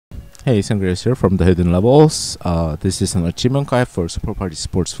Hey, Sangriaz here from the Hidden Levels. This is an achievement guide for Super Party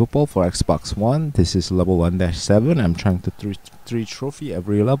Sports Football for Xbox One. This is level 1-7. I'm trying to three trophy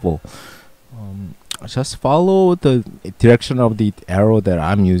every level. Um, just follow the direction of the arrow that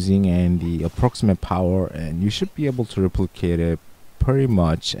I'm using and the approximate power, and you should be able to replicate it pretty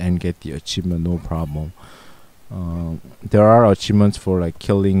much and get the achievement no problem. There are achievements for like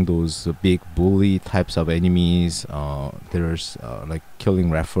killing those big bully types of enemies. There's like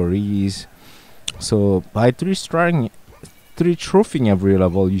killing referees. So by three trophying every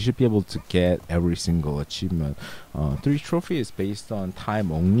level, you should be able to get every single achievement. Three trophy is based on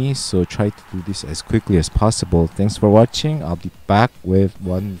time only, so try to do this as quickly as possible. Thanks for watching. I'll be back with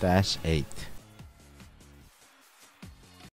 1-8.